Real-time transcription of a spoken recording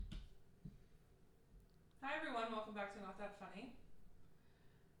everyone. Welcome back to Not That Funny.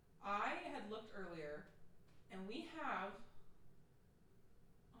 I had looked earlier, and we have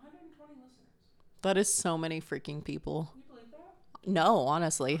 120 listeners. That is so many freaking people. Can you believe that? No,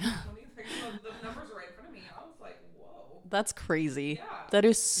 honestly. The numbers are right in front of me. I was like, whoa. That's crazy. Yeah. That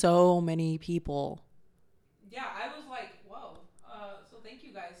is so many people. Yeah, I was like, whoa. So thank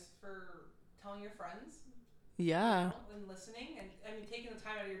you guys for telling your friends. Yeah. And listening, and I mean, taking the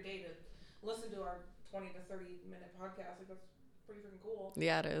time out of your day to listen to our 20 to 30 minute podcast. Like, that's pretty freaking cool.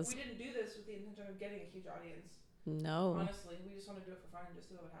 Yeah, it is. We didn't do this with the intention of getting a huge audience. No. Honestly, we just want to do it for fun and just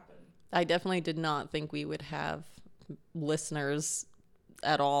see what would happen. I definitely did not think we would have listeners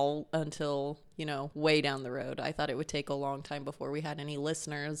at all until, way down the road. I thought it would take a long time before we had any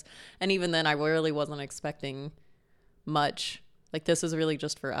listeners. And even then, I really wasn't expecting much. Like, this is really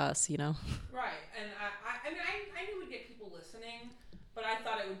just for us, Right. And I knew we'd get people listening, but I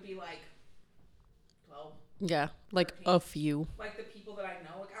thought it would be like 12. Yeah, like 13. a few. Like the people that I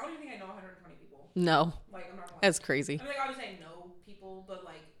know. Like, I don't even think I know 120 people. No. Like, I'm not gonna lie. That's crazy. I mean, like, obviously I know people, but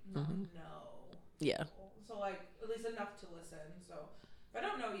like, not know. Yeah. People. So, like, at least enough to listen. So, if I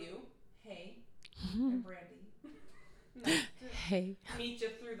don't know you, hey, I'm Brandi. Nice to Hey. meet you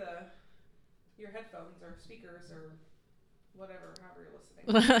through your headphones or speakers or whatever, however you're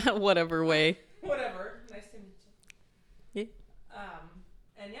listening. Whatever way. Whatever. Nice to meet you. Yeah.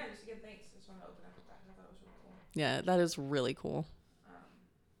 And yeah, just again, thanks. I just want to open up with that. I thought it was really cool. Yeah, that is really cool.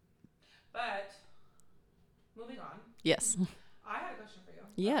 But moving on. Yes. I had a question for you.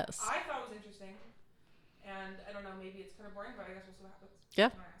 Yes. I thought it was interesting, and I don't know, maybe it's kind of boring, but I guess we'll see what happens. Yeah.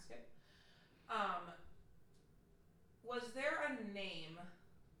 When I ask it. Was there a name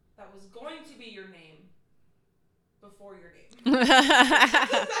that was going to be your name before your name? Does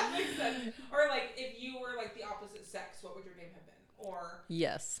that make sense? Or like, if you were like the opposite sex, what would your name have been? Or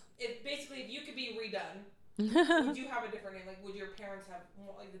Yes. if you could be redone, would you have a different name? Like, would your parents have,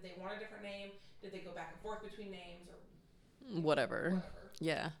 like, did they want a different name? Did they go back and forth between names or Whatever.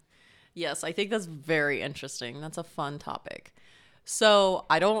 Yeah. Yes, I think that's very interesting. That's a fun topic. So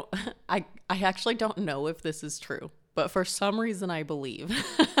I actually don't know if this is true, but for some reason I believe.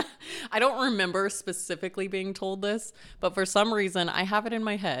 I don't remember specifically being told this, but for some reason I have it in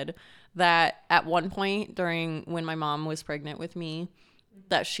my head that at one point during when my mom was pregnant with me,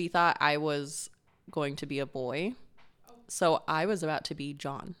 that she thought I was going to be a boy. Oh. So I was about to be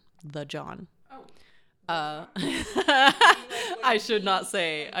John, the John. Oh. I should not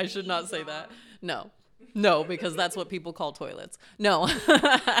say that. No, because that's what people call toilets. No.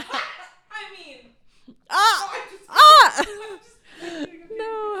 I mean.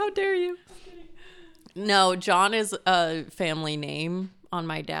 No, how dare you? No, John is a family name on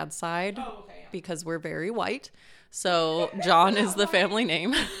my dad's side. Oh, okay. Yeah. Because we're very white. So John is the family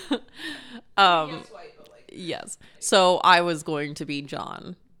name. Yes, white, but like. Yes. So I was going to be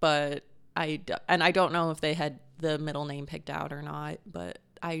John, but I don't know if they had the middle name picked out or not, but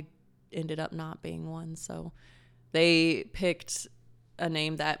I ended up not being one. So they picked a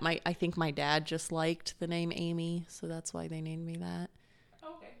name that I think my dad just liked the name Amie. So that's why they named me that.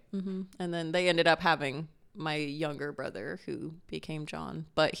 Okay. And then they ended up having my younger brother who became John,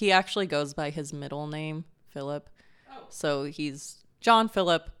 but he actually goes by his middle name, Philip. Oh. So he's John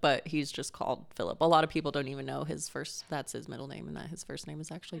Philip, but he's just called Philip. A lot of people don't even know that's his middle name and that his first name is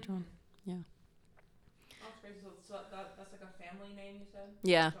actually John. Yeah. Oh, that's crazy. So that's like a family name, you said?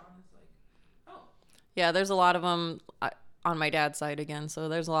 Yeah. John is like, oh. Yeah, there's a lot of them on my dad's side again. So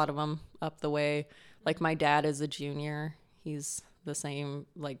there's a lot of them up the way. Like my dad is a junior. He's the same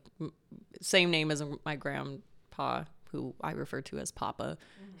name as my grandpa, who I refer to as Papa,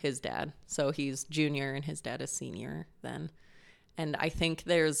 his dad. So he's junior and his dad is senior then. And I think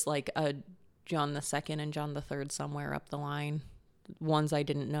there's like a John the Second and John the Third somewhere up the line. Ones I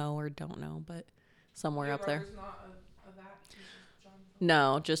didn't know or don't know, but somewhere Your up there. not a that. He's just John Philip.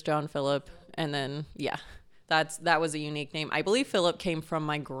 No, just John Philip. And then, yeah, that was a unique name. I believe Philip came from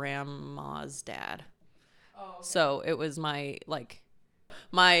my grandma's dad. Oh, okay. So it was my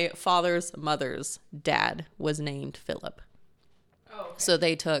father's mother's dad was named Philip. Oh, okay. So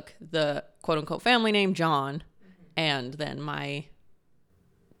they took the quote unquote family name John and then my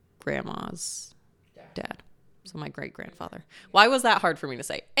grandma's dad. So my great grandfather. Why was that hard for me to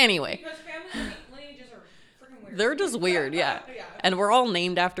say? Anyway. Because family lineages are freaking weird. They're just weird, yeah. Yeah. And we're all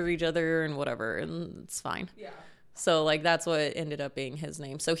named after each other and whatever, and it's fine. Yeah. So like that's what ended up being his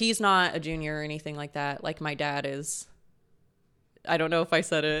name. So he's not a junior or anything like that. Like my dad is. I don't know if I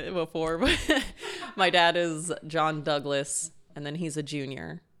said it before, but my dad is John Douglas, and then he's a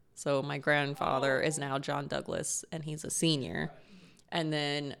junior. So my grandfather is now John Douglas, and he's a senior. And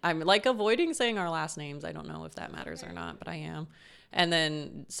then I'm like avoiding saying our last names. I don't know if that matters or not, but I am. And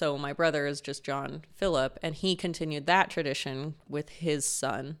then, so my brother is just John Phillip, and he continued that tradition with his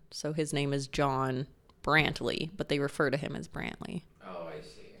son. So his name is John Brantley, but they refer to him as Brantley. Oh, I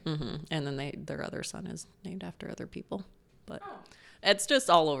see. And then their other son is named after other people. But it's just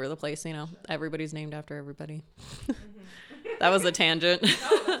all over the place, you know. Everybody's named after everybody. That was a tangent. No,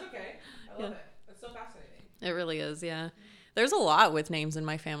 that's okay. I love it. That's so fascinating. It really is, yeah. There's a lot with names in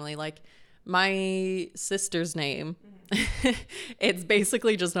my family. Like, my sister's name, it's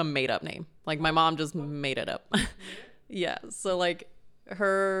basically just a made-up name. Like, my mom just made it up. Yeah, so, like,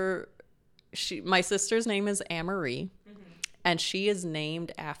 my sister's name is Amie, and she is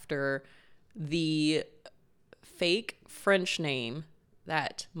named after the fake French name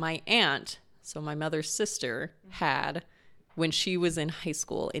that my aunt, so my mother's sister, had when she was in high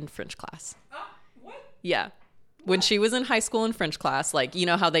school in French class. What? Yeah. When she was in high school in French class, like, you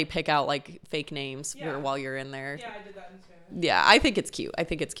know how they pick out, like, fake names while you're in there? Yeah, I did that in Spanish. Yeah, I think it's cute. I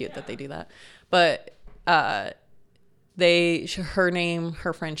think it's cute that they do that. But her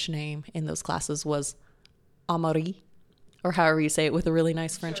French name in those classes was Amie, or however you say it with a really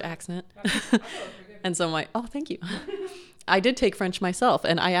nice French accent. And so I'm like, oh, thank you. I did take French myself,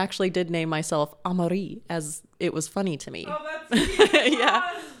 and I actually did name myself Amie, as it was funny to me. Oh, that's cute. Yeah.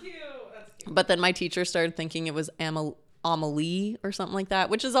 Oh, that's cute. That's cute. But then my teacher started thinking it was Amelie or something like that,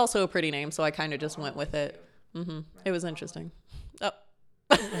 which is also a pretty name, so I kind of just went with it. It was interesting. Oh.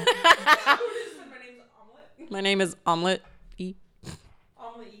 My name's Omelette. My name is Omelette.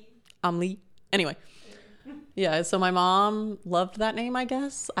 Omelie. Anyway. Yeah, so my mom loved that name, I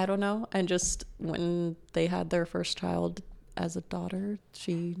guess. I don't know. And just when they had their first child as a daughter,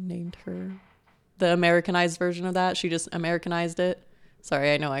 she named her the Americanized version of that. She just Americanized it.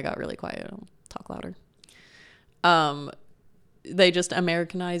 Sorry, I know I got really quiet. I'll talk louder. They just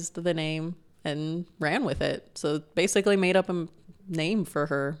Americanized the name and ran with it. So basically made up a name for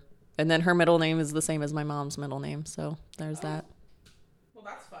her. And then her middle name is the same as my mom's middle name. So there's that. Well,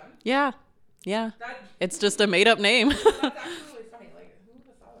 that's fun. Yeah. It's just a made up name. That's actually really funny. Like, who would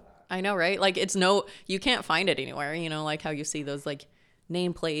have thought of that? I know, right? Like, you can't find it anywhere, you know, like how you see those, like,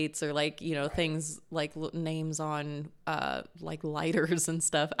 nameplates or, like, you know, things like names on, like, lighters and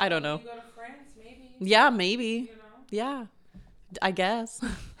stuff. I don't know. You go to France, maybe. Yeah, maybe. You know? Yeah, I guess.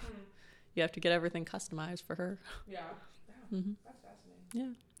 You have to get everything customized for her. Yeah. That's fascinating. Yeah.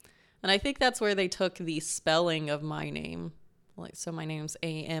 And I think that's where they took the spelling of my name. Like, so my name's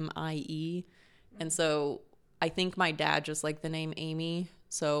Amie. And so I think my dad just liked the name Amie.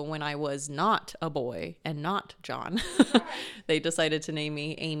 So when I was not a boy and not John, they decided to name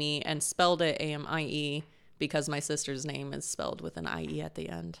me Amie and spelled it Amie because my sister's name is spelled with an IE at the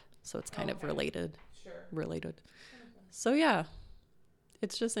end. So it's kind of related. Sure. Related. So yeah,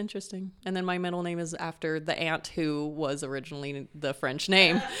 it's just interesting. And then my middle name is after the aunt who was originally the French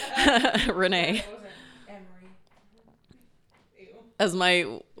name, Renee. It wasn't Emery. Ew. As my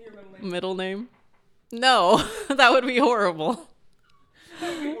Your middle name? No, that would be horrible. That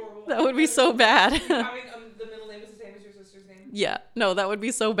would be horrible. That would be so bad. Having the middle name is the same as your sister's name. Yeah, no, that would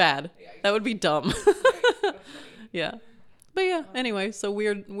be so bad. Yeah, That would be dumb. That's funny. Yeah. But yeah, anyway, so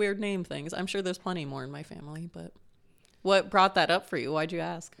weird name things. I'm sure there's plenty more in my family, but what brought that up for you? Why'd you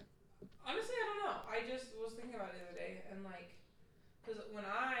ask? Honestly, I don't know. I just was thinking about it the other day, and like, because when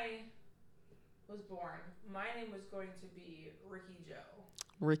I was born, my name was going to be Ricky Joe.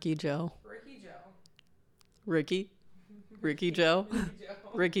 Ricky Joe. Ricky Joe. Ricky? Ricky Joe? Ricky Joe.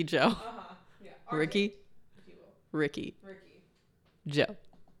 Ricky Joe. Uh-huh. Yeah. RJ, Ricky? if you will. Ricky. Ricky. Joe.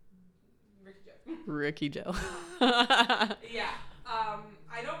 Ricky Joe. Ricky Joe. Yeah.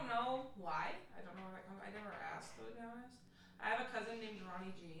 I don't know why. I don't know where that comes. I never asked, to be honest. I have a cousin named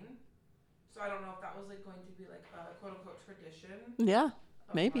Ronnie Jean, so I don't know if that was like going to be like a quote unquote tradition. Yeah,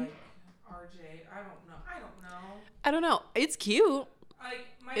 Of maybe. Like RJ. I don't know. I don't know. It's cute. Like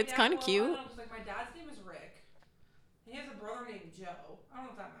It's kinda cute. I don't know, 'cause, like my dad's name is Rick. He has a brother named Joe. I don't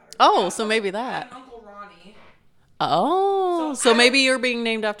know if that matters. Oh, Yeah, so maybe I have that. an Uncle Ronnie. Oh, So so I maybe you're being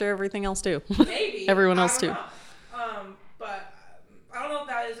named after everything else too. Maybe. Everyone else I don't too. know. But I don't know if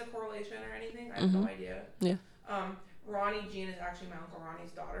that is a correlation or anything. I have no idea. Yeah. Ronnie Jean is actually my Uncle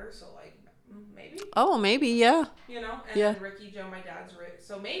Ronnie's daughter, so like maybe. Oh, maybe, yeah. You know, and Yeah. then Ricky Joe, my dad's Rick,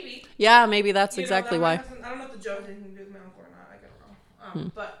 so maybe. Yeah, maybe that's You know, exactly that why. I don't know if the Joe has anything to do with my uncle or not. I don't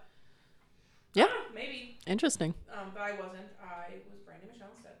know. But Yeah. I don't know, maybe. Interesting. But I wasn't. I was Brandi Michelle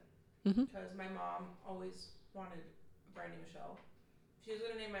instead because my mom always wanted Brandi Michelle. She was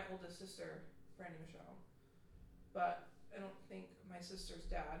gonna name my oldest sister Brandi Michelle, but I don't think my sister's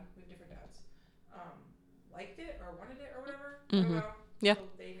dad, we have different dads, liked it or wanted it or whatever. I don't know. Yeah. So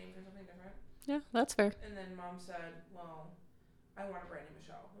they named her something different. Yeah, that's fair. And then Mom said, well, I want a Brandi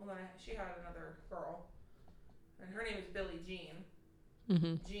Michelle. Well, then she had another girl. And her name is Billie Jean.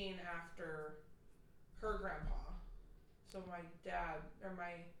 Mm-hmm. Jean after her grandpa. So my dad,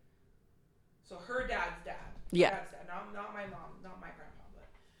 so her dad's dad. Yeah. Her dad's dad. Not my mom, not my grandpa, but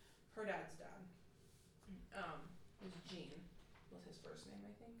her dad's dad. Was Jean. Was his first name,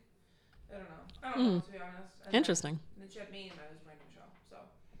 I think. I don't know, to be honest. And Interesting. Then she had me, and I was Brandi Michelle. So.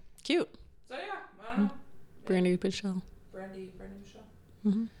 Cute. So yeah, I don't know. Brandi Michelle. Brandi Michelle.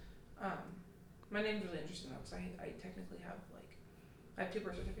 Mm-hmm. My name's really interesting though, because I technically have I have 2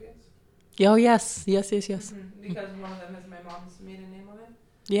 birth certificates. Oh yes. Because one of them has my mom's maiden name on it.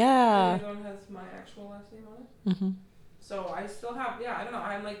 Yeah. And the other one has my actual last name on it. Mm-hmm. So I still have, I don't know,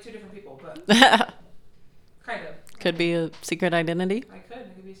 I'm 2 different people, but kind of. Could be a secret identity. It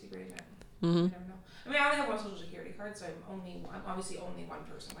could be a secret identity. Mm-hmm. You never know. I mean, I only have 1 social security card, so I'm obviously only one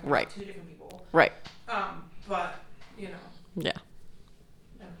person. Right. I'm 2 different people. Right. But Yeah.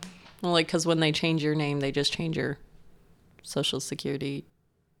 Well, because when they change your name, they just change your social security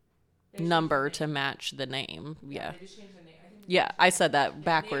number to match the name. Yeah. They just changed the name. Yeah, I said that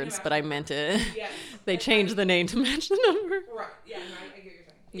backwards, but I meant it. Yes. They changed the name to match the number. Right. Yeah, no, I get what you're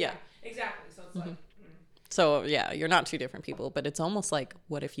saying. Yeah. Exactly. So it's So, yeah, you're not 2 different people, but it's almost like,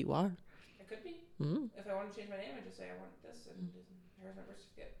 what if you are? It could be. Mm-hmm. If I want to change my name, I just say I want this, and here's my birth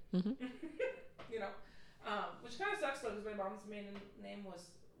certificate. Mm-hmm. Which kind of sucks, though, because my mom's maiden name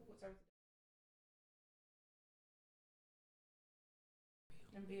was...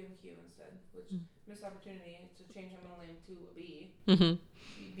 And B and Q instead, which missed opportunity to change my middle name to a B.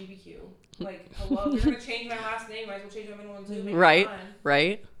 Mm-hmm. BBQ. Hello, you're gonna change my last name. Might as well change my middle one too.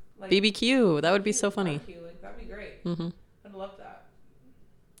 Right. BBQ. That would be so funny. That'd be great. Mm-hmm. I'd love that.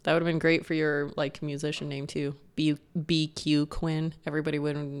 That would have been great for your musician name too. BQ Quinn. Everybody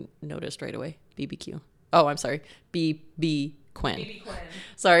would have noticed right away. BBQ. Oh, I'm sorry. BB Quinn. BB Quinn.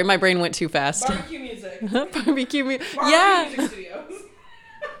 Sorry, my brain went too fast. Barbecue music. Barbecue music. Yeah. Music studios.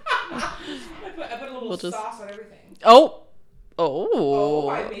 I put a little sauce on everything. Oh,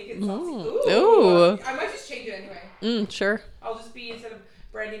 I make it saucy. Ooh. I might just change it anyway. Sure. I'll just be, instead of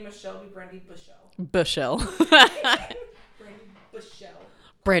Brandi Michelle, be Brandi Bushell.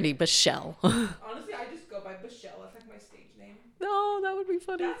 Brandi Bushell. Honestly, I just go by Bushell. That's like my stage name. Oh, that would be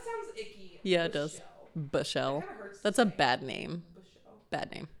funny. That sounds icky. Yeah, it does. Bushell. That's a bad name. Bushell.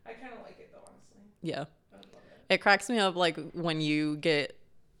 Bad name. I kind of like it though, honestly. Yeah. I love it. It cracks me up when you get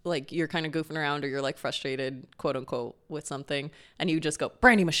you're kind of goofing around or you're frustrated, quote unquote, with something, and you just go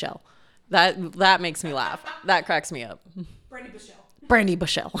Brandi Michelle. That makes me laugh. That cracks me up. Brandi Bushell. Brandi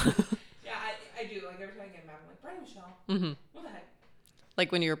Bushell. Yeah, I do. Every time I get mad, I'm like Brandi Michelle. Mm-hmm. What the heck?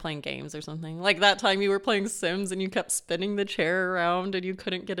 Like when you were playing games or something. Like that time you were playing Sims and you kept spinning the chair around and you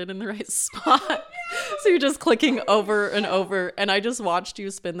couldn't get it in the right spot. So you're just clicking over and over. And I just watched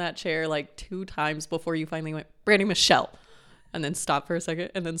you spin that chair 2 times before you finally went Brandi Michelle. And then stopped for a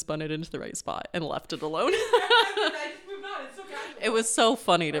second and then spun it into the right spot and left it alone. I just moved on. It's so casual. It was so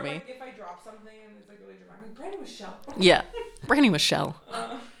funny to me. If I drop something and it's really dramatic, Brandi Michelle. Yeah. Brandi Michelle.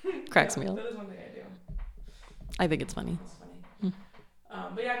 Cracks me up. That is one thing I do. I think it's funny. It's funny.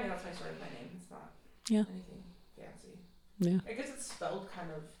 But yeah, that's my story with my name. It's not anything fancy. Yeah. I guess it's spelled kind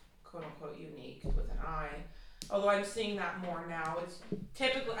of quote unquote unique with an I. Although I'm seeing that more now. It's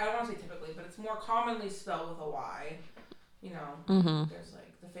typically, I don't want to say typically, but it's more commonly spelled with a Y. There's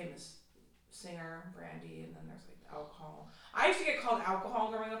the famous singer Brandi, and then there's alcohol. I used to get called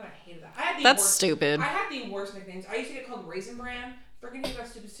alcohol growing up, and I hated that. That's stupid. I had the worst nicknames. I used to get called Raisin Bran. Freaking hate that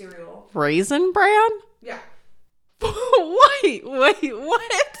stupid cereal. Raisin Bran? Yeah. Wait, what? Did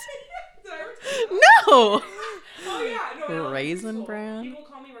I ever tell you that? No. Oh yeah, no. Raisin Bran? People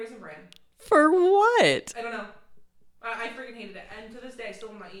call me Raisin Bran. For what? I don't know. I freaking hated it, and to this day, I still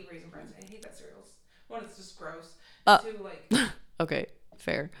will not eat Raisin Brans. I hate that cereal. One, it's just gross. Two, okay,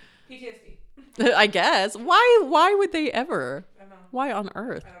 fair. PTSD. I guess. Why would they ever? I don't know. Why on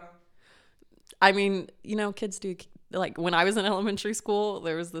earth? I don't know. I mean, kids do. When I was in elementary school,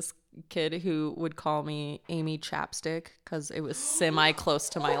 there was this kid who would call me Amie Chapstick because it was semi close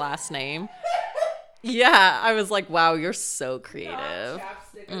to my last name. Yeah, I was like, wow, you're so creative.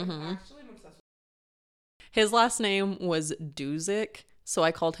 Chapstick. Mm-hmm. Actually, I'm obsessed with. His last name was Duzik, so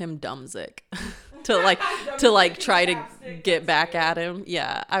I called him Dumbzik. to try to get back at him.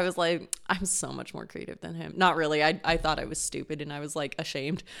 Yeah, I was like, I'm so much more creative than him. Not really. I thought I was stupid and I was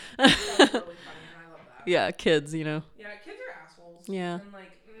ashamed. That's really funny, and I love that. Yeah, kids, Yeah, kids are assholes. Yeah. And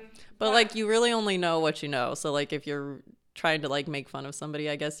but you really only know what you know. So if you're trying to make fun of somebody,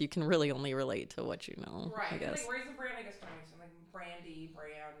 I guess you can really only relate to what you know. Right. I guess. Raisin Bran, I guess kind of makes sense. Brandi,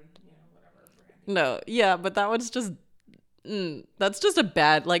 whatever. Brandi. No, yeah, but that was just that's just a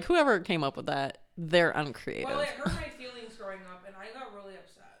bad, like, whoever came up with that, they're uncreative. Well, it hurt my feelings growing up, and I got really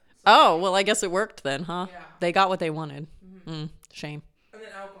upset. So, oh, well, I guess it worked then, huh? Yeah. They got what they wanted. Shame. And then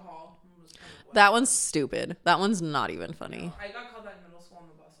alcohol was kind of That one's stupid. That one's not even funny. No, I got called that in middle school on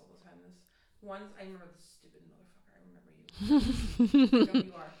the bus all the time. I remember this stupid motherfucker. I remember you. I know who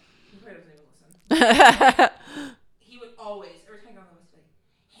you are. He probably doesn't even listen. He would always, every time I got on the bus, like,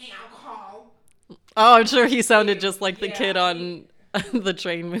 hey, alcohol. Oh, I'm sure he sounded just like the kid on the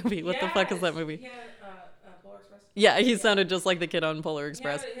Train movie. What the fuck is that movie? He had Polar Express. Yeah, he sounded just like the kid on Polar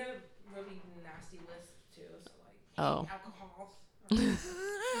Express. He had a really nasty lisp, too. So, like, Oh. Alcohol.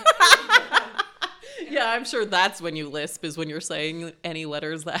 Yeah, I'm sure that's when you lisp, is when you're saying any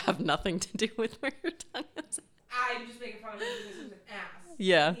letters that have nothing to do with where your tongue is. I'm just making fun of him because he was an ass.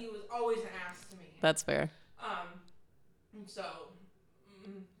 Yeah. And he was always an ass to me. That's fair. So,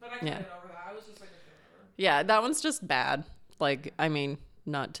 but I got it over that. I was just like, whatever. Yeah, that one's just bad. Like, I mean,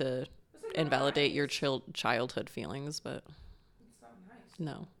 not to invalidate your childhood feelings, but it's not nice.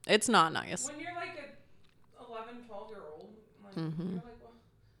 No, it's not nice. When you're like a 11, 12-year-old, like, you're like, well,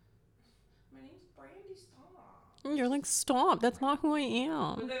 my name's Brandi, stop. You're like, stop. That's not who I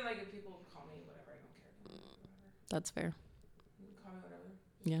am. But then, like, if people call me whatever, I don't care. Whatever. That's fair. You can call me whatever.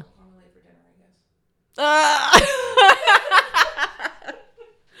 Yeah. Call me late for dinner, I guess.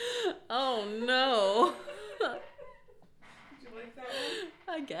 Oh, no. Did you like that one?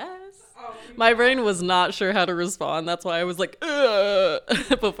 I guess. Oh, My brain was not sure how to respond. That's why I was like,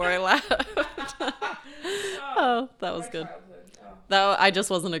 before I laughed. Oh, that was good. That I just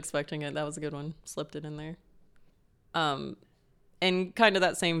wasn't expecting it. That was a good one. Slipped it in there. In kind of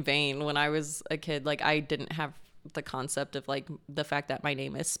that same vein, when I was a kid, like, I didn't have the concept of, like, the fact that my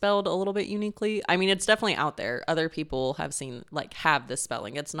name is spelled a little bit uniquely. I mean, it's definitely out there. Other people have seen, like, have this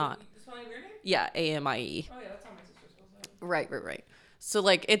spelling. It's not. The spelling of your name? Yeah, Amie. Oh, yeah, that's how my sister spells it. Right. So,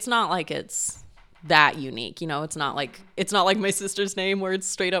 like, it's not like it's that unique, you know? It's not like my sister's name where it's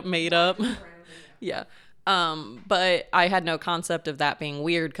straight up made up. Yeah. But I had no concept of that being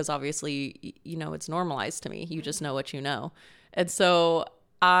weird because obviously, you know, it's normalized to me. You just know what you know. And so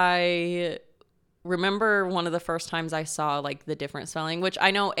I remember one of the first times I saw, like, the different spelling, which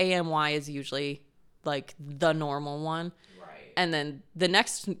I know AMY is usually, like, the normal one. Right. And then the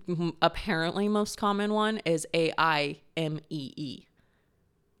next apparently most common one is AIMEE.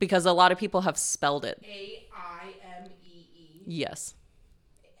 Because a lot of people have spelled it. AIMEE? Yes.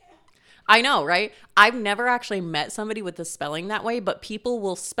 I know, right? I've never actually met somebody with the spelling that way, but people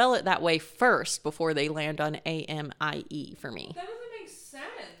will spell it that way first before they land on AMIE for me. That doesn't make sense.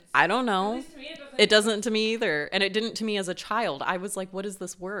 I don't know. At least to me, it doesn't to me either. And it didn't to me as a child. I was like, what is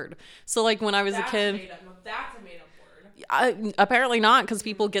this word? So, like, when I was a kid... That's a made-up word. Apparently not, because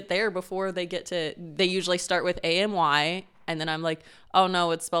people get there before they get to... They usually start with AMY, and then I'm like, oh,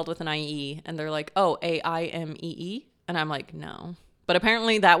 no, it's spelled with an IE. And they're like, oh, AIMEE? And I'm like, no. But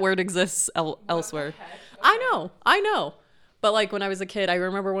apparently that word exists elsewhere. Okay. I know. But, like, when I was a kid, I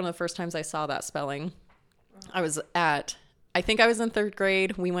remember one of the first times I saw that spelling. I think I was in 3rd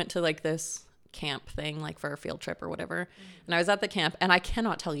grade. We went to, like, this camp thing, like, for a field trip or whatever. And I was at the camp, and I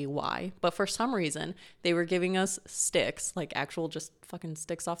cannot tell you why, but for some reason, they were giving us sticks, like actual just fucking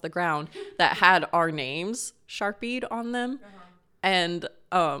sticks off the ground that had our names Sharpied on them. And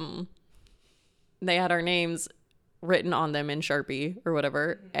they had our names written on them in Sharpie or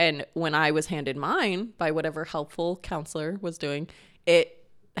whatever. And when I was handed mine by whatever helpful counselor was doing, it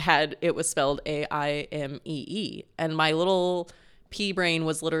was spelled AIMEE. And my little pea brain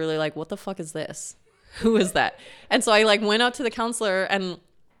was literally like, what the fuck is this? Who is that? And so I, like, went up to the counselor, and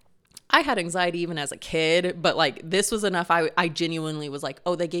I had anxiety even as a kid, but, like, this was enough. I genuinely was like,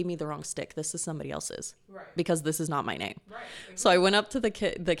 oh, they gave me the wrong stick. This is somebody else's. Right. Because this is not my name. Right. Exactly. So I went up to the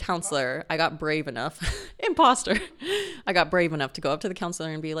counselor. I got brave enough. Imposter. I got brave enough to go up to the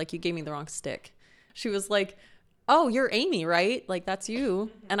counselor and be like, you gave me the wrong stick. She was like, oh, you're Amie, right? Like, that's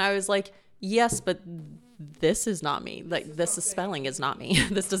you. And I was like, yes, but this is not me. Like, this spelling is not me.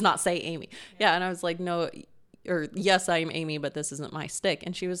 This does not say Amie. Yeah. And I was like, no, or yes, I am Amie, but this isn't my stick.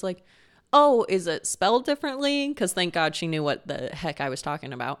 And she was like, oh, is it spelled differently? Because thank God she knew what the heck I was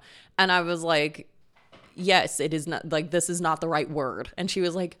talking about. And I was like, yes, it is not, like, this is not the right word. And she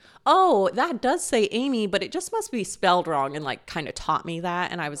was like, oh, that does say Amie, but it just must be spelled wrong, and, like, kind of taught me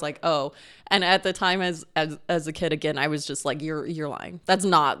that. And I was like, oh. And at the time as a kid, again, I was just like, you're lying. That's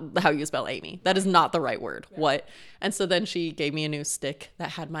not how you spell Amie. That is not the right word. Yeah. What? And so then she gave me a new stick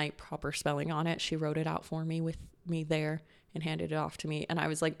that had my proper spelling on it. She wrote it out for me with me there and handed it off to me. And I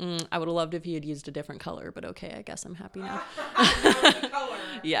was like, I would have loved if he had used a different color, but okay, I guess I'm happy now. The color.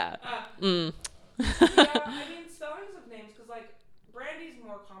 Yeah. Yeah, I mean, spellings of names, because, like, Brandi's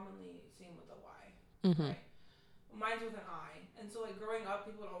more commonly seen with a Y, Mm-hmm. right? Mine's with an I. And so, like, growing up,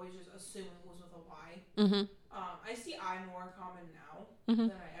 people would always just assume it was with a Y. Mm-hmm. I see I more common now Mm-hmm.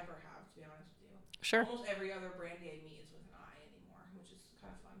 than I ever have, to be honest with you. Sure. Almost every other Brandi I meet is with an I anymore, which is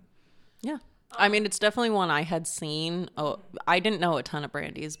kind of fun. Yeah. I mean, it's definitely one I had seen. Oh, I didn't know a ton of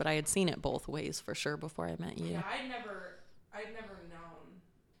Brandi's, but I had seen it both ways for sure before I met you. Yeah, I'd never known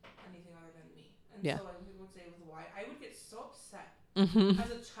anything other than me. And Yeah. so, like, when people would say it was a Y, I would get so upset. Mm-hmm.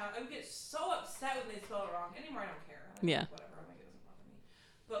 As a child, I would get so upset when they spell it wrong. Anymore, I don't care. Like, Yeah. whatever. I'm like, it doesn't bother me.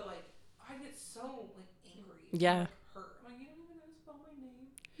 But, like, I get so, like, angry. Yeah. Like, hurt. I'm like, you don't even know how to spell my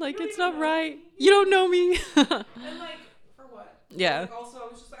name. Like, You don't it's even not know right. me. You don't know me. And, like, for what? Yeah. Like, also, I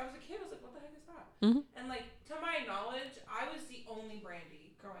was a kid. I was like, what the heck is that? Mm-hmm. And, like, to my knowledge, I was the only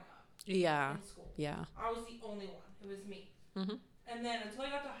Brandi growing up. Yeah. In school. Yeah. I was the only one. It was me. Mm-hmm. And then until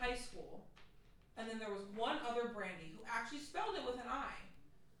I got to high school, and then there was one other Brandi who actually spelled it with an I.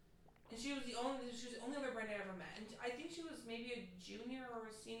 And she was the only other Brandi I ever met. And I think she was maybe a junior or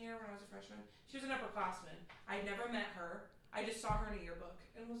a senior when I was a freshman. She was an upperclassman. I never met her. I just saw her in a yearbook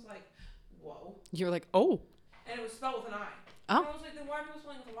and was like, whoa. You're like, oh. And it was spelled with an I. Oh. And I was like, then why are people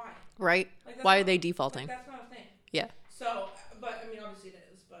spelling with a Y? Right. Like, Why are they defaulting? Like, that's not a thing. Yeah. So, but I mean, obviously it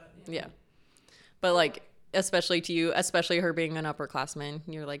is. But you know. Yeah. But like, especially to you, especially her being an upperclassman,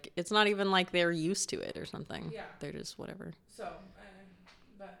 you're like, it's not even like they're used to it or something. Yeah. They're just whatever. So,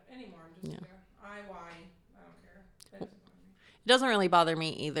 but anymore, I'm just I don't care. That doesn't bother me. It doesn't really bother me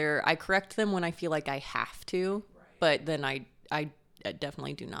either. I correct them when I feel like I have to, Right. but then I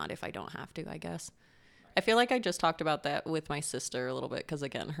definitely do not if I don't have to, I guess. I feel like I just talked about that with my sister a little bit because,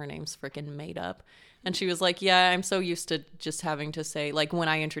 again, her name's freaking made up. And she was like, yeah, I'm so used to just having to say, like, when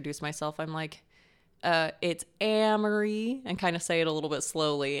I introduce myself, I'm like, it's Amie, and kind of say it a little bit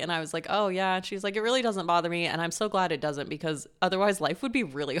slowly. And I was like, oh, yeah. And she's like, it really doesn't bother me. And I'm so glad it doesn't because otherwise life would be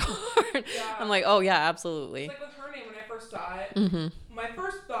really hard. Yeah. I'm like, oh, yeah, absolutely. It's like with her name, when I first saw it, Mm-hmm. my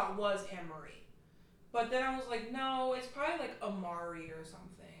first thought was Amie. But then I was like, no, it's probably like Amari or something.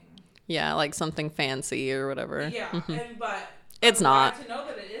 Yeah, like something fancy or whatever. Yeah, Mm-hmm. but It's I'm not. glad to know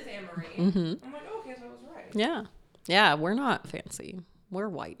that it is Amie. Mm-hmm. I'm like, oh, okay, so I was right. Yeah. Yeah, we're not fancy. We're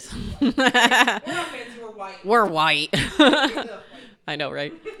white. We're not fancy, we're white. We're white. Ugh, I know,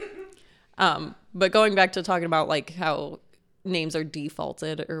 right? But going back to talking about like how names are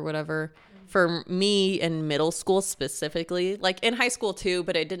defaulted or whatever, for me in middle school specifically, like in high school too,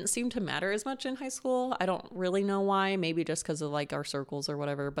 but it didn't seem to matter as much in high school. I don't really know why, maybe just because of like our circles or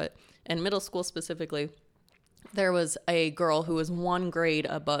whatever, but in middle school specifically, there was a girl who was one grade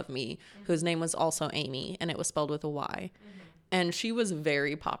above me whose name was also Amie, and it was spelled with a Y. And she was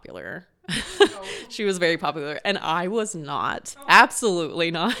very popular. She was very popular, and I was not.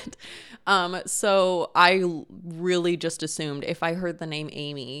 Absolutely not. So I really just assumed if I heard the name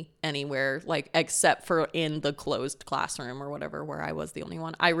Amie anywhere, like except for in the closed classroom or whatever where I was the only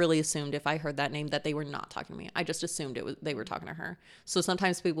one, I really assumed if I heard that name that they were not talking to me. I just assumed they were talking to her. So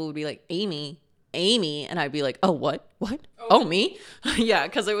sometimes people would be like, Amie, and I'd be like, oh, what? Oh, me? Yeah,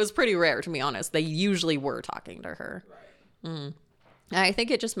 because it was pretty rare, to be honest. They usually were talking to her. Right. And I think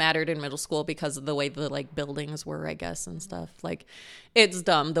it just mattered in middle school because of the way the like buildings were, I guess, and stuff. Like, it's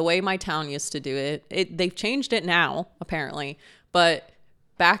dumb. The way my town used to do it, they've changed it now, apparently. But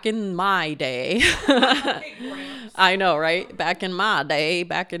back in my day, I know, right? Back in my day,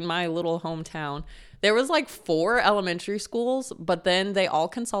 back in my little hometown, there was like 4 elementary schools, but then they all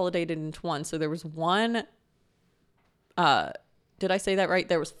consolidated into one. So there was one, did I say that right?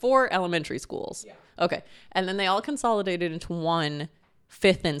 There was 4 elementary schools. Yeah. Okay. And then they all consolidated into one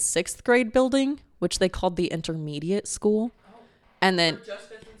 5th and 6th grade building, which they called the intermediate school. Oh. And then, Just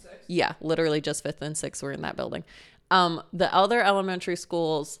 5th and 6th? yeah, literally just 5th and 6th were in that building. The other elementary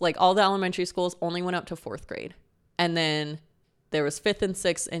schools, like all the elementary schools only went up to 4th grade. And then there was 5th and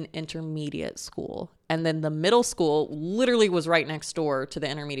 6th in intermediate school. And then the middle school literally was right next door to the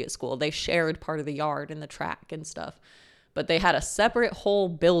intermediate school. They shared part of the yard and the track and stuff. But they had a separate whole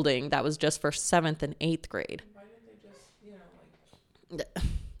building that was just for 7th and 8th grade. Why didn't they just, like...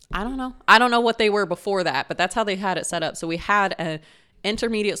 I don't know. I don't know what they were before that, but that's how they had it set up. So we had an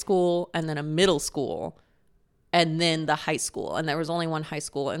intermediate school and then a middle school and then the high school. And there was only one high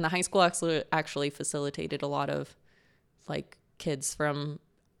school. And the high school actually facilitated a lot of like kids from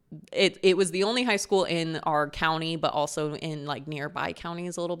it was the only high school in our county, but also in like nearby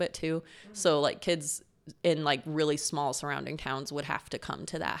counties a little bit too. So like kids in like really small surrounding towns would have to come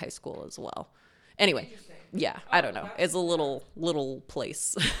to that high school as well. Anyway, Yeah, I don't know. It's a little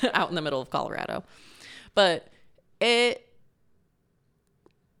place out in the middle of Colorado. But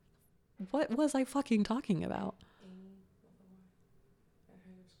what was I fucking talking about?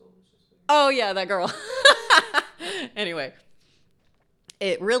 Oh, yeah, that girl. Anyway,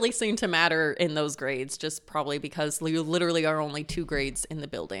 it really seemed to matter in those grades, just probably because you literally are only 2 grades in the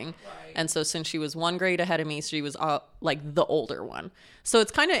building. Right. And so since she was 1 grade ahead of me, she was like the older one. So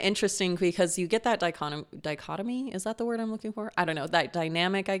it's kind of interesting because you get that dichotomy. Is that the word I'm looking for? I don't know. That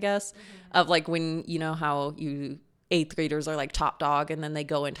dynamic, I guess, of like when, you know, how 8th graders are like top dog and then they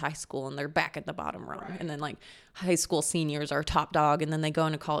go into high school and they're back at the bottom rung. Right. And then like high school seniors are top dog and then they go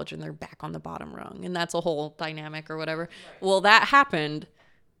into college and they're back on the bottom rung. And that's a whole dynamic or whatever. Right. Well, that happened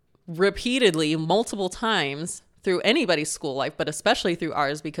repeatedly multiple times through anybody's school life, but especially through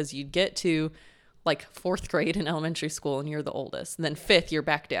ours, because you'd get to like 4th grade in elementary school and you're the oldest. And then 5th, you're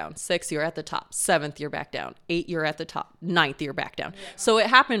back down. 6th, you're at the top. 7th, you're back down. 8th, you're at the top. 9th, you're back down. Yeah. So it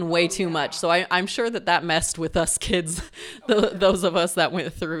happened way too much. So I'm sure that messed with us kids, those of us that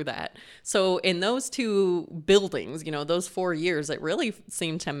went through that. So in those 2 buildings, you know, those 4 years, it really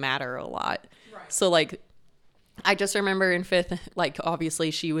seemed to matter a lot. Right. So like, I just remember in 5th, like obviously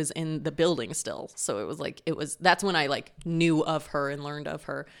she was in the building still. So that's when I like knew of her and learned of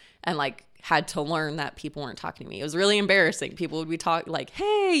her and like had to learn that people weren't talking to me. It was really embarrassing. People would be like,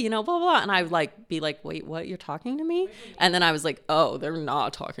 hey, you know, blah, blah. And I would like be like, wait, what? You're talking to me? And then I was like, oh, they're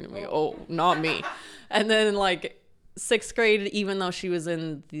not talking to me. Oh, not me. And then like 6th grade, even though she was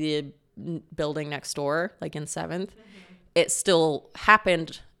in the building next door, like in 7th, it still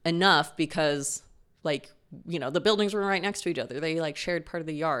happened enough because like, you know, the buildings were right next to each other. They like shared part of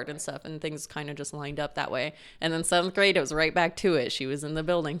the yard and stuff, and things kind of just lined up that way. And then 7th grade, it was right back to it. She was in the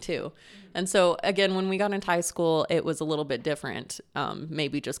building too. And so again, when we got into high school, it was a little bit different.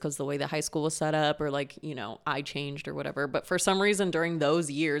 Maybe just because the way the high school was set up, or like, you know, I changed or whatever. But for some reason during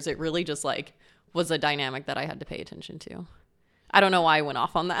those years, it really just like was a dynamic that I had to pay attention to. I don't know why I went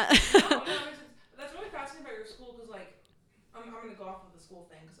off on that. No, that's really fascinating about your school, because like I'm going to go off of the school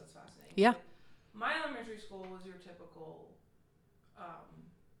thing because that's fascinating. Yeah. My elementary school was your typical,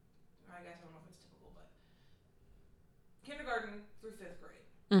 I guess I don't know if it's typical, but kindergarten through 5th grade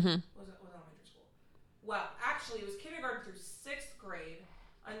was elementary school. Well, actually, it was kindergarten through 6th grade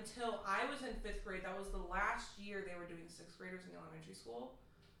until I was in 5th grade. That was the last year they were doing 6th graders in the elementary school.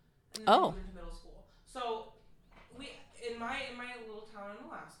 And then they moved into middle school. So we in my little town in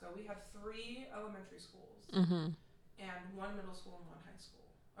Alaska, we had 3 elementary schools and 1 middle school and 1 high school.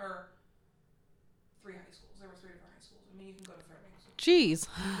 Or 3 high schools. There were 3 different high schools. I mean, you can go to Fairbanks. Jeez.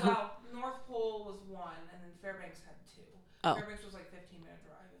 Well, North Pole was 1, and then Fairbanks had 2. Oh. Fairbanks was like 15-minute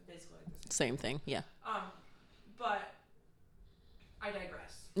drive. It was basically like the same thing. Yeah. But I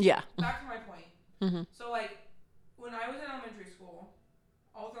digress. Yeah. Back to my point. So like, when I was in elementary school,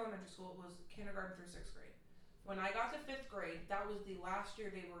 all through elementary school, it was kindergarten through 6th grade. When I got to 5th grade, that was the last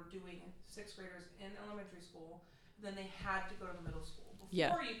year they were doing 6th graders in elementary school. Then they had to go to the middle school.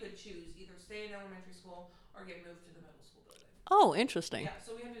 Before you could choose either stay in elementary school or get moved to the middle school building. Oh, interesting. Yeah,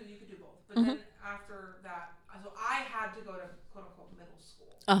 so you could do both. But then after that, so I had to go to quote unquote middle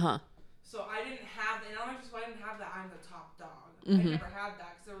school. So I didn't have, in elementary school, I didn't have that I'm the top dog. I never had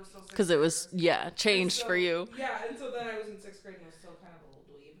that because there was still 6th because it was, changed for you. Yeah, and so then I was in 6th grade and I was still kind of a little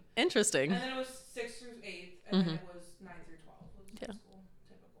dweeb. Interesting. And then it was 6th through 8th, and then it was 9th through 12th. Was school,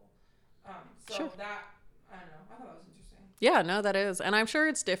 typical. So that, I don't know, I thought that was interesting. Yeah, no, that is. And I'm sure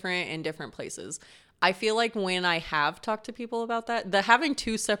it's different in different places. I feel like when I have talked to people about that, having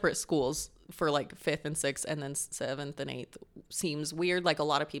 2 separate schools for like 5th and 6th and then 7th and 8th seems weird. Like a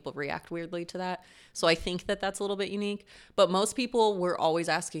lot of people react weirdly to that. So I think that's a little bit unique. But most people were always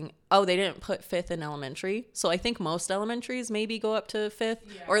asking, oh, they didn't put 5th in elementary. So I think most elementaries maybe go up to 5th,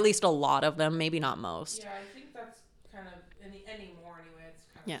 or at least a lot of them, maybe not most. Yeah, I think that's kind of, anymore anyway, it's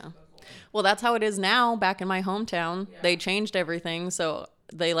kind of typical. Well, that's how it is now back in my hometown. Yeah. They changed everything. So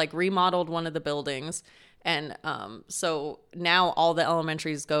they like remodeled one of the buildings. And so now all the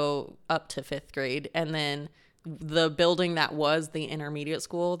elementaries go up to 5th grade. And then the building that was the intermediate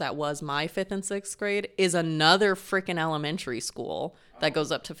school, that was my 5th and 6th grade, is another freaking elementary school that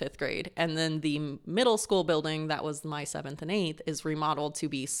goes up to 5th grade. And then the middle school building that was my 7th and 8th is remodeled to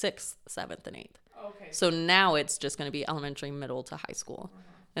be 6th, 7th, and 8th. Okay. So now it's just going to be elementary, middle to high school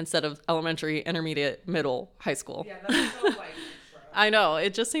instead of elementary, intermediate, middle, high school. Yeah, that's so like extra. I know.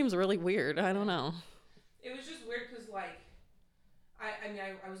 It just seems really weird. I don't know. It was just weird because, like,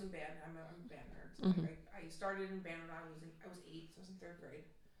 I was in band. I'm a band nerd. So like, I started in band when I was 8, so I was in 3rd grade.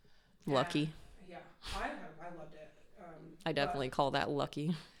 Lucky. And, yeah, I loved it. I definitely call that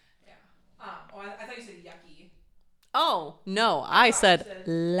lucky. Yeah. I thought you said yucky. Oh, no. I said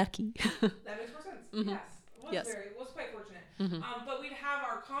lucky. That makes more sense. Mm-hmm. Yes. It was quite fortunate. Mm-hmm. But we'd have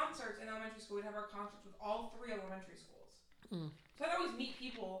our concerts in elementary school. We'd have our concerts with all 3 elementary schools. Mm. So I'd always meet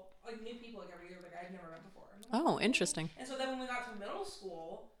people, like new people, like every year, like I'd never met before. Oh, interesting. And so then when we got to middle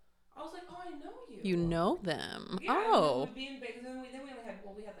school, I was like, oh, I know you. You know them. Yeah, oh. And we would be in bands. And then we only had,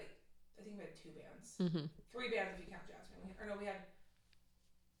 we had like, I think we had 2 bands. 3 bands if you count Jasmine.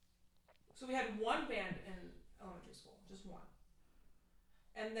 So we had 1 band in elementary school, just 1.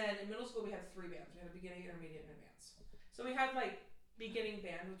 And then in middle school we had 3 bands. We had a beginning, intermediate, and advanced. So we had like beginning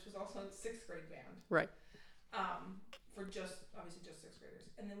band, which was also a 6th grade band. Right. For obviously just 6th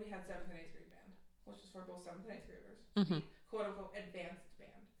graders. And then we had 7th and 8th grade band, which was for both 7th and 8th graders. The quote unquote advanced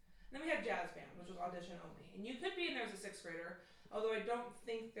band. And then we had jazz band, which was audition only. And you could be in there as a 6th grader, although I don't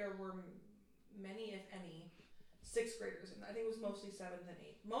think there were many, if any, 6th graders. And I think it was mostly 7th and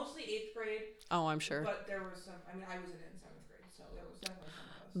 8th. Mostly 8th grade. Oh, I'm sure. But there was some, I wasn't in 7th grade, so there was definitely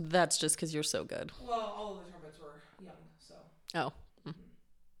some of us. That's just because you're so good. Well, all of the trumpets were young, so. Oh.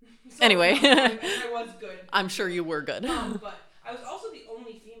 So, anyway. I was good. I'm sure you were good. But I was also the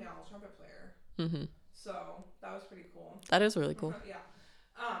only female trumpet player. So that was pretty cool. That is really cool. Yeah.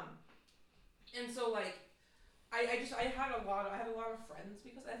 And so like, I had a lot of friends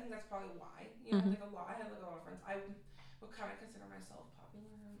because I think that's probably why. You know, I had a lot of friends. I would kind of consider myself popular.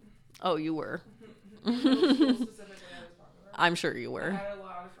 Oh, you were. Specifically, I was popular. I'm sure you were. I had a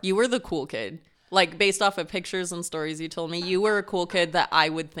lot of friends. You were the cool kid. Like, based off of pictures and stories you told me, you were a cool kid that I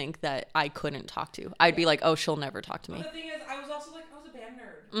would think that I couldn't talk to. I'd be like, oh, she'll never talk to me. But the thing is, I was a band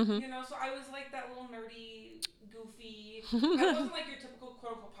nerd. You know, so I was like that little nerdy, goofy. I wasn't like your typical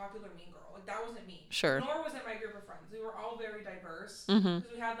quote-unquote popular mean girl. Like, that wasn't me. Sure. Nor was it my group of friends. We were all very diverse. Because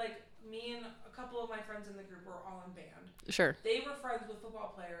we had, like, me and a couple of my friends in the group were all in band. Sure. They were friends with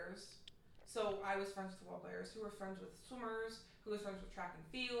football players. So I was friends with football players who were friends with swimmers, who was friends with track and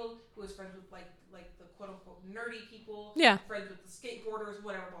field, who was friends with like the quote unquote nerdy people, friends with the skateboarders,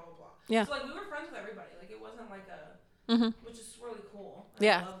 whatever, blah blah blah. Yeah. So like we were friends with everybody. Like it wasn't like which is really cool.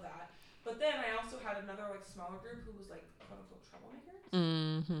 I love that. But then I also had another like smaller group who was like quote unquote troublemakers.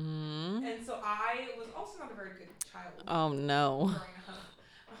 And so I was also not a very good child. Oh no. Growing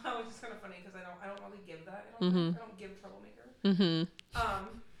up. Which is kind of funny because I don't really give that. I don't give troublemaker.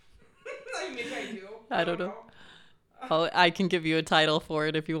 Maybe I do. I don't know. Oh, I can give you a title for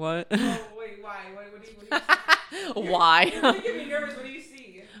it if you want. Oh, wait, why? What do you see? Why? You're making me nervous. What do you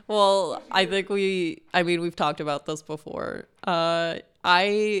see? Well, I think we've talked about this before.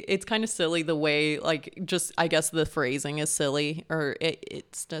 It's kind of silly the way, like, just, I guess the phrasing is silly, or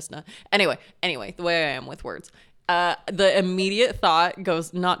it's just not. Anyway, the way I am with words. The immediate thought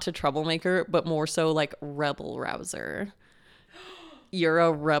goes not to troublemaker, but more so like rebel rouser. You're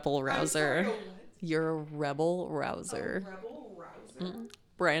a rebel rouser. I'm sorry, You're a rebel rouser. A rebel rouser?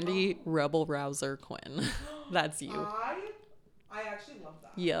 Brandi, rebel rouser Quinn. That's you. I actually love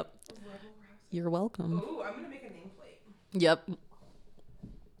that. Yep. Rebel rouser. You're welcome. Ooh, I'm going to make a nameplate. Yep.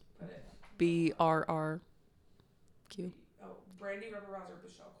 Put it. BRRQ. Oh, Brandi, rebel rouser,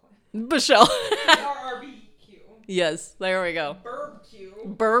 Bichelle Quinn. Bichelle. BRRBQ. Yes, there we go.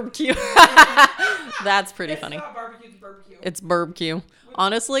 Burbq. Burbq. That's pretty funny. It's not barbecue, it's burbq. It's burbq.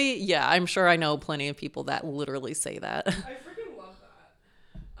 Honestly, yeah, I'm sure I know plenty of people that literally say that. I freaking love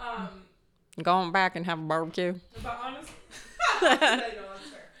that. Going back and have a barbecue. But honestly, I know that's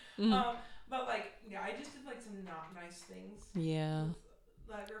fair. But like, yeah, I just did like some not nice things. Yeah. With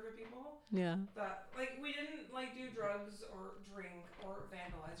that group of people. Yeah. That like we didn't like do drugs or drink or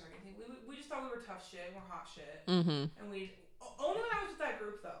vandalize or anything. We just thought we were tough shit and we're hot shit. And we only when I was with that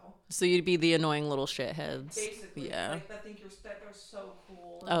group though. So you'd be the annoying little shitheads. Basically, yeah. Like that think that they're so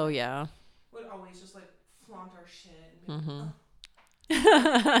cool. Oh yeah. Would always just like flaunt our shit. And be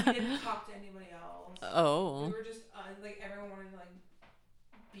like, we didn't talk to anybody else. Oh. We were just like everyone wanted to like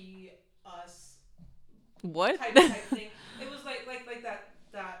be us. What? Type thing. It was like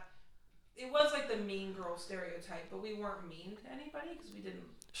that. It was like the mean girl stereotype, but we weren't mean to anybody because we didn't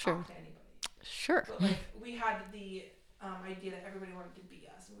talk to anybody. Sure. But like we had the idea that everybody wanted to be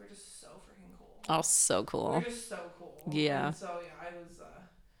us, and we were just so freaking cool. Oh, so cool. We were just so cool. Yeah. And so yeah, I was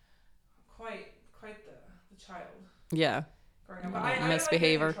quite the child. Yeah. Growing up. But I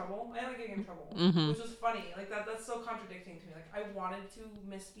misbehavior. I didn't like getting in trouble. Which was funny. Like that's so contradicting to me. Like I wanted to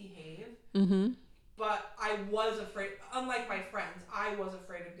misbehave. But I was afraid, unlike my friends, I was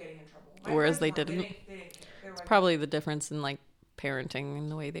afraid of getting in trouble. Whereas they didn't. They didn't care. They were It's like, probably the difference in like parenting and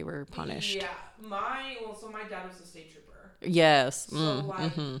the way they were punished. Yeah. So my dad was a state trooper. Yes. So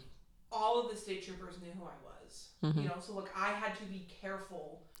like all of the state troopers knew who I was. You know, so like I had to be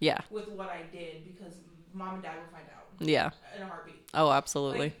careful with what I did because mom and dad would find out. Yeah. In a heartbeat. Oh,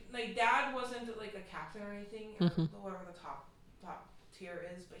 absolutely. Like dad wasn't like a captain or anything, or whatever the top tier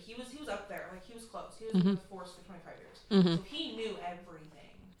is, but he was up there. Like he was close. He was in the force for 25 years. So he knew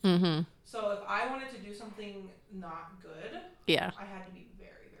everything. So if I wanted to do something not good, I had to be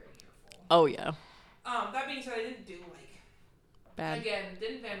very, very careful. Oh yeah. That being said, I didn't do like bad. Again,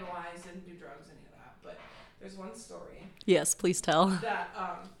 didn't vandalize, didn't do drugs, any of that. But there's one story. Yes, please tell. That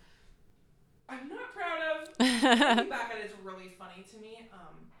I'm not proud of. Looking back at it is really funny to me.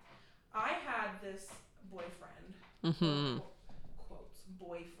 I had this boyfriend. Quotes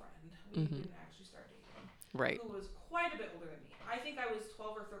boyfriend. We didn't actually start dating. Right. Who was quite a bit older than me. I think I was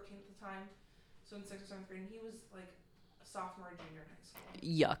 12 or 13 at the time. So in 6th or 7th grade, and he was like a sophomore or junior in high school.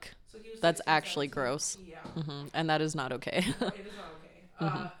 Yuck. So he was. That's 16, actually 17. Gross. Yeah. And that is not okay. It is not okay.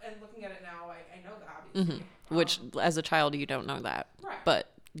 And looking at it now, I know that obviously. Which, as a child, you don't know that. Right.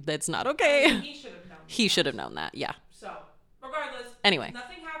 But that's not okay. I mean, he should have known. He should have known that. Yeah. So regardless. Anyway.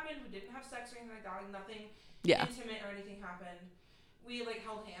 Nothing happened. We didn't have sex or anything like that. Like nothing intimate or anything happened. We like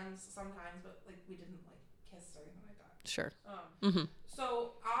held hands sometimes, but like we didn't like kiss or anything like that. Sure.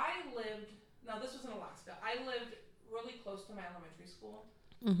 So I lived. Now this was in Alaska. I lived really close to my elementary school,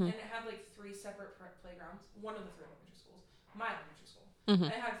 and it had like 3 separate playgrounds. One of the 3 elementary schools, my elementary school. And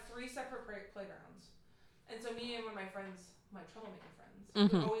it had 3 separate playgrounds, and so me and one of my friends, my troublemaker friends,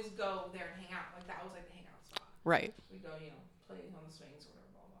 would always go there and hang out. Like that was like the hangout spot. Right. We'd go, play on the swings or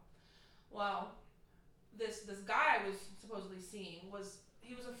whatever, blah blah. Well, this guy I was supposedly seeing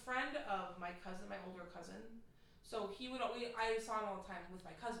he was a friend of my cousin, my older cousin. So I saw him all the time with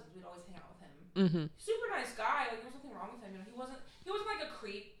my cousins. We'd always hang out with him. Super nice guy. Like there was nothing wrong with him. He wasn't like a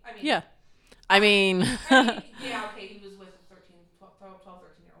creep. I mean. Yeah. I mean. Yeah. Okay. He was with a 12,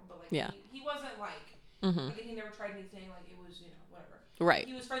 13-year-old, but like he wasn't like. Like he never tried anything. Like it was whatever. Right.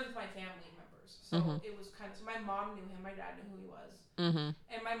 He was friends with my family members, so it was kind of. So my mom knew him. My dad knew who he was.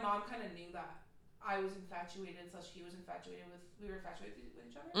 And my mom kind of knew that I was infatuated. He was infatuated with. We were infatuated with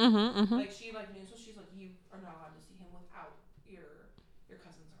each other. Like she knew, so she's like, you are not allowed to see him without your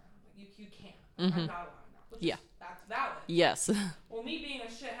cousins around. Like you can't. Like, I'm not allowed now. Which that's valid. Yes. Well, me being a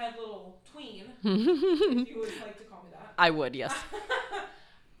shithead little tween, if you would like to call me that. I would, yes.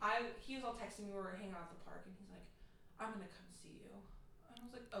 He was all texting me. We were hanging out at the park, and he's like, "I'm gonna come see you." And I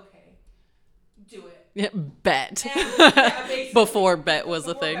was like, "Okay, do it." Yeah, bet. And, Before bet was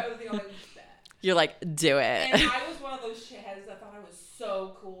a thing. Bet was the thing, I was like, bet. You're like, do it. And I was one of those shitheads that thought I was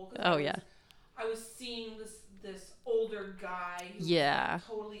so cool. Oh yeah. I was seeing this older guy who was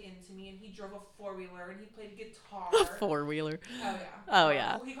totally into me, and he drove a 4-wheeler and he played guitar. A 4-wheeler. Oh yeah. Oh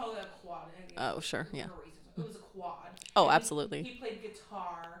yeah. He called it a quad. Oh sure, yeah. It was a quad. Oh, and absolutely. He played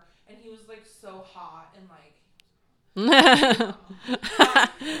guitar, and he was like so hot and like.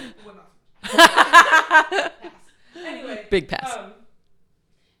 Anyway. Big pass.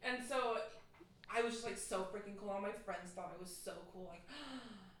 And so I was just like so freaking cool. All my friends thought I was so cool.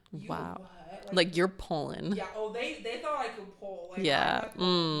 Like, wow. What? Like you're pulling. Yeah. Oh, they thought I could pull. Like, yeah.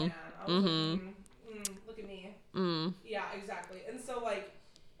 Man. I was like, look at me. Yeah, exactly. And so like,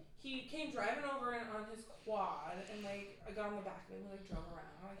 he came driving over on his quad, and like I got on the back of it and like drove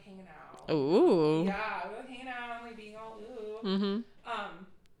around, like hanging out. Ooh. Yeah, we were hanging out and like being all ooh.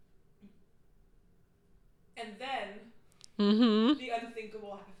 And then the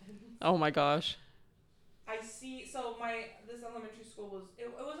unthinkable happens. Oh my gosh. I see. So this elementary school was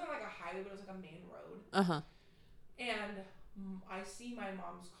it wasn't like a highway, but it was like a main road. And I see my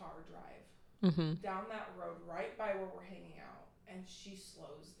mom's car drive down that road right by where we're hanging out, and she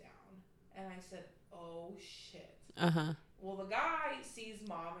slows down. And I said, "Oh shit." Well, the guy sees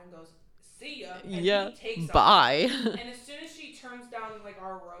mom and goes, "See ya." And he takes off. Bye. And as soon as she turns down like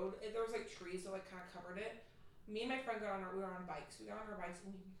our road, there was like trees that like kind of covered it. Me and my friend we were on bikes. We got on our bikes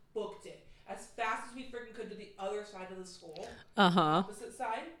and we booked it as fast as we freaking could to the other side of the school. Opposite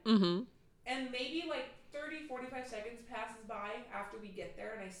side. And maybe like 30, 45 seconds passes by after we get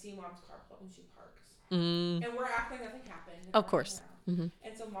there, and I see mom's car pull up and she parks. And we're acting like nothing happened. Of course. And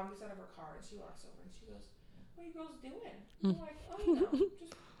so mom gets out of her car and she walks over and she goes, "What are you girls doing?" And we're like, "Oh,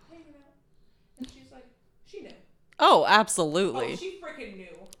 just hanging out." And she's like, she knew. Oh, absolutely. Oh, she freaking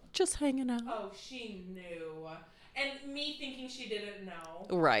knew. Just hanging out. Oh, she knew. And me thinking she didn't know.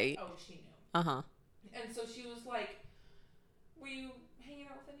 Right. Oh, she knew. And so she was like, "Were you hanging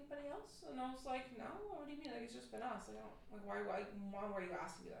out with anybody else?" And I was like, "No. What do you mean? Like, it's just been us. I don't, like, why, Mom, why are you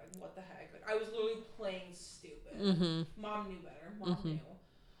asking me that? Like, what the heck?" Like, I was literally playing stupid. Mom knew better. Mom knew.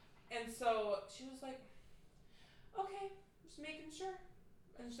 And so she was like, "Okay, just making sure."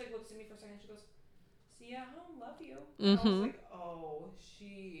 And she like looks at me for a second. She goes, see ya home, love you. And I was like, oh,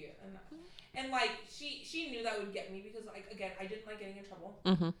 and like she knew that would get me because like again I didn't like getting in trouble,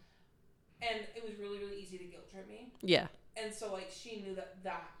 and it was really really easy to guilt trip me. Yeah. And so like she knew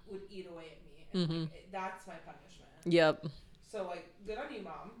that would eat away at me, and like, that's my punishment. Yep. So like good on you,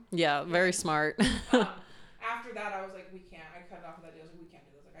 Mom. Yeah, very smart. After that, I was like, we can't. I cut it off of that deal. I was like, we can't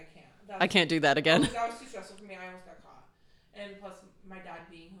do this. Like, I can't. I can't do that again. That was too stressful for me. I almost got caught. And plus, my dad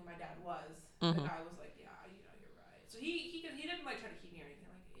being who my dad was, and I was like, yeah, you're right. So he didn't like try to keep me or anything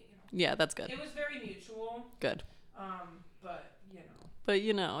like that. Yeah, that's good. It was very mutual. Good. But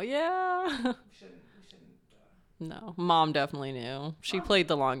yeah. We shouldn't. No, Mom definitely knew. She played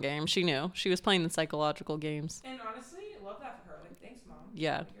the long game. She knew. She was playing the psychological games. And honestly, I love that for her. Like, thanks, Mom.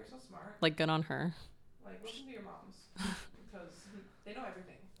 Yeah. Like, you're so smart. Like, good on her. Like, listen to your moms. Because they know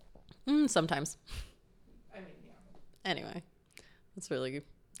everything. Sometimes. I mean, yeah. Anyway, that's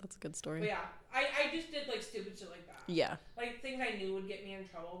a good story. But yeah, I just did, like, stupid shit like that. Yeah. Like, things I knew would get me in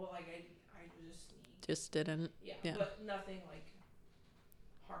trouble, but, like, I just didn't. Yeah, but nothing, like,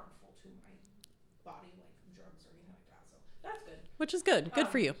 harmful to my body, like drugs or anything like that. So that's good. Which is good. Good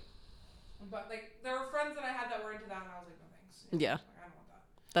for you. But like, there were friends that I had that were into that, and I was like, no thanks. Yeah. Like, I don't want that.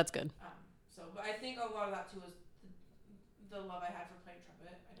 That's good. But I think a lot of that too was the love I had for playing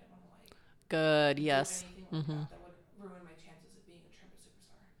trumpet. I didn't want to like. Good. Yes. Do anything like that would ruin my chances of being a trumpet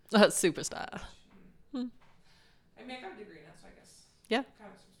superstar. Superstar. I mean, I got a degree now, so I guess. Yeah.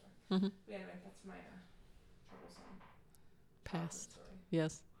 Kind of superstar. But anyway, that's my troublesome past. Story.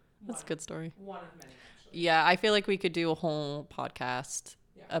 Yes. That's a good story. One of many, actually. Yeah, I feel like we could do a whole podcast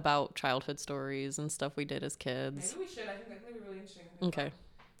about childhood stories and stuff we did as kids. Maybe we should. I think that could be really interesting. Okay.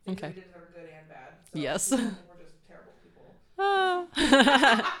 Things we did that were good and bad. So yes. I think we're just terrible people. I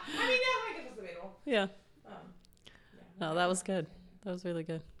mean, yeah, I guess it's debatable. Yeah. No, that was good. That was really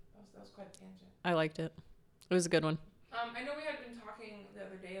good. That was quite a tangent. I liked it. It was a good one. I know we had been talking the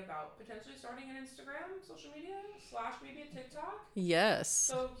other day about potentially starting an Instagram, social media, / maybe a TikTok. Yes.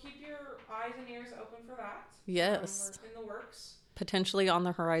 So keep your eyes and ears open for that. Yes. We're in the works. Potentially on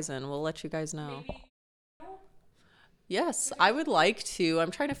the horizon. We'll let you guys know. Maybe. Yes, I would like to.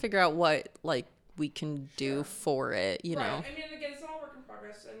 I'm trying to figure out what like we can do for it, you know. I mean, again, it's all work in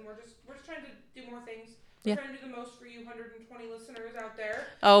progress, and we're just trying to do more things. We're trying to do the most for you 120 listeners out there.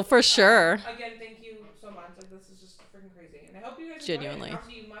 Oh, for sure. Again, thank you so much. Like, this is just freaking crazy. And I hope you guys genuinely enjoy it.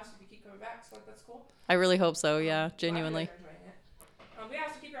 Obviously, you must if you keep coming back, so like, that's cool. I really hope so, yeah. Genuinely. Glad you guys are enjoying it. But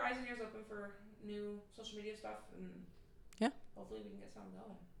yeah, so keep your eyes and ears open for new social media stuff, and hopefully we can get something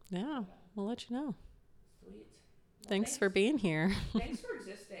going. Yeah, we'll let you know. Sweet. Well, thanks for being here. Thanks for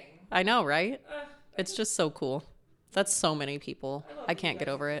existing. I know, right? It's just so cool. That's so many people. I can't get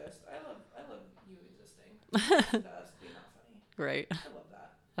over it. I love you existing. Us being not funny. Right. I love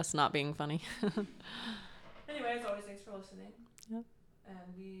that. Us not being funny. Anyway, as always, thanks for listening. Yep. And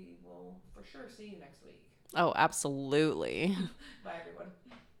we will for sure see you next week. Oh, absolutely. Bye, everyone.